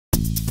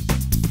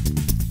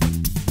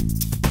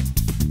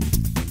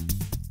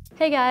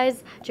Hey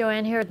guys,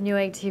 Joanne here with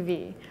Newegg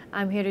TV.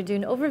 I'm here to do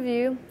an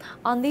overview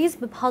on these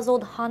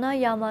bepuzzled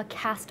Hanayama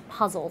cast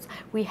puzzles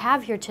we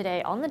have here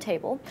today on the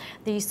table.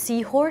 The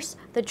Seahorse,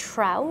 the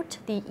Trout,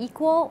 the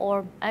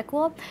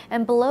Equa,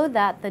 and below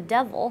that, the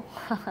Devil.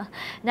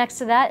 Next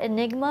to that,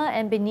 Enigma,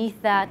 and beneath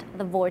that,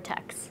 the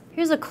Vortex.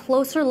 Here's a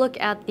closer look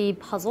at the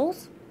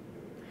puzzles.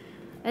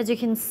 As you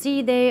can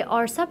see, they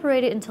are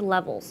separated into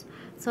levels.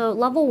 So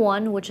level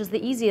 1, which is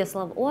the easiest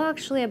level, well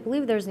actually I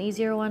believe there's an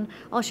easier one.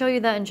 I'll show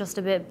you that in just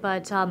a bit,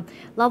 but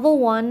level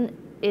 1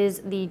 is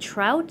the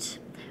Trout.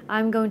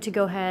 I'm going to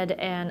go ahead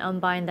and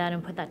unbind that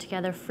and put that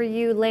together for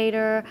you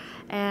later.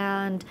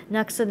 And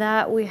next to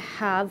that we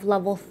have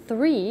level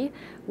 3,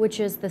 which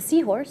is the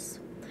Seahorse.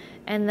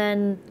 And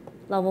then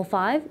level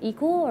 5,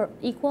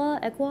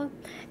 Equa,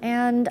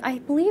 and I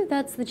believe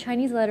that's the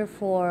Chinese letter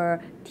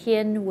for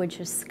Tian, which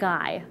is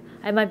sky.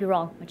 I might be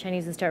wrong, my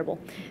Chinese is terrible.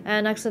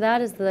 And next to that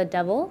is the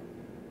Devil.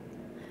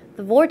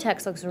 The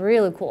Vortex looks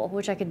really cool,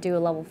 which I could do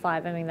at level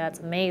 5, I mean that's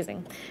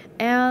amazing.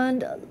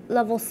 And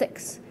level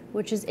 6,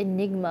 which is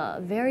Enigma,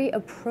 very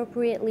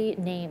appropriately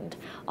named.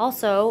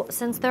 Also,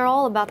 since they're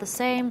all about the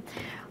same,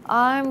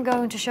 I'm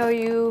going to show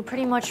you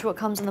pretty much what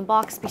comes in the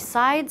box.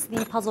 Besides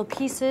the puzzle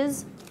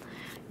pieces,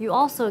 you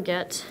also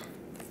get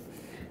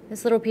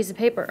this little piece of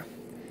paper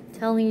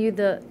telling you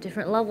the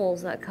different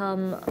levels that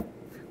come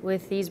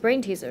with these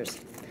brain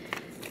teasers.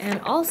 And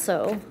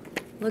also,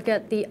 look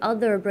at the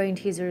other brain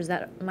teasers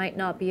that might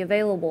not be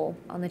available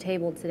on the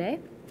table today.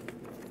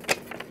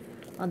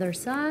 Other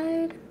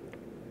side.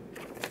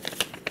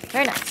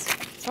 Very nice.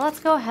 So let's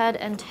go ahead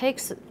and take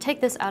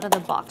this out of the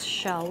box,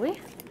 shall we?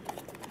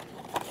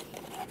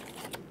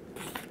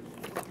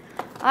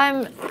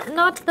 I'm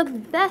not the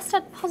best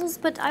at puzzles,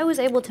 but I was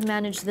able to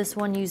manage this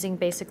one using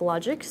basic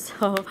logic,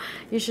 so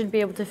you should be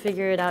able to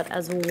figure it out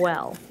as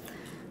well.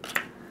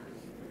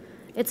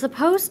 It's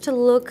supposed to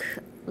look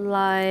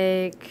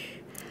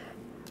like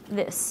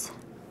this,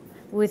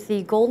 with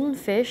the golden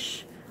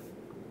fish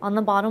on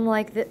the bottom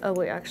like this. Oh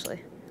wait,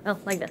 actually, oh,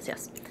 like this,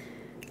 yes.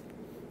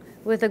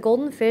 With a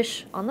golden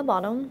fish on the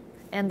bottom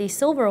and the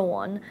silver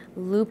one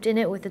looped in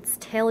it with its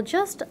tail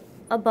just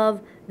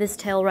above this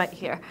tail right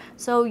here.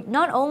 So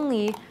not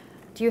only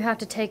do you have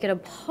to take it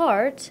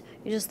apart,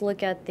 you just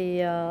look at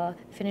the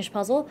finished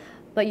puzzle,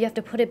 but you have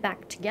to put it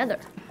back together.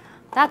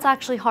 That's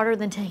actually harder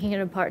than taking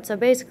it apart. So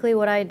basically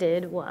what I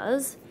did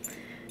was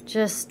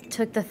just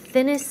took the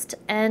thinnest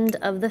end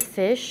of the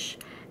fish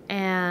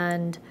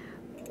and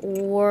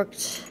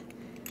worked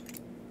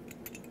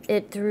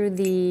it through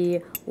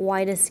the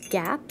widest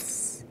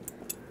gaps.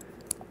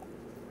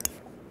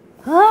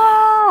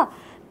 Ah!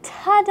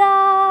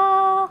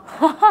 Ta-da!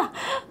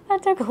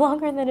 That took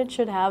longer than it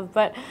should have,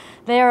 but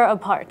they are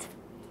apart.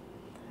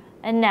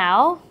 And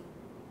now,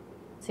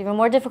 it's even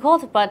more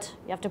difficult, but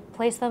you have to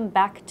place them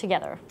back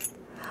together.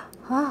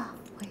 Ah,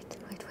 wait.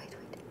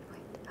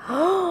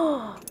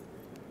 Oh!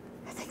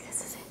 I think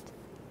this is it.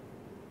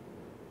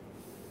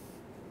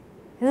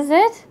 Is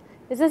this it?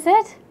 Is this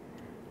it?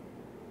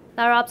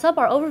 That wraps up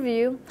our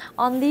overview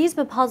on these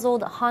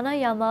bepuzzled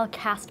Hanayama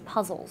cast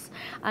puzzles.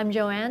 I'm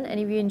Joanne, and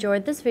if you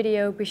enjoyed this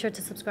video, be sure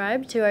to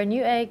subscribe to our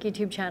Newegg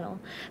YouTube channel.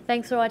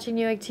 Thanks for watching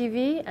Newegg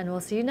TV, and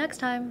we'll see you next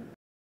time.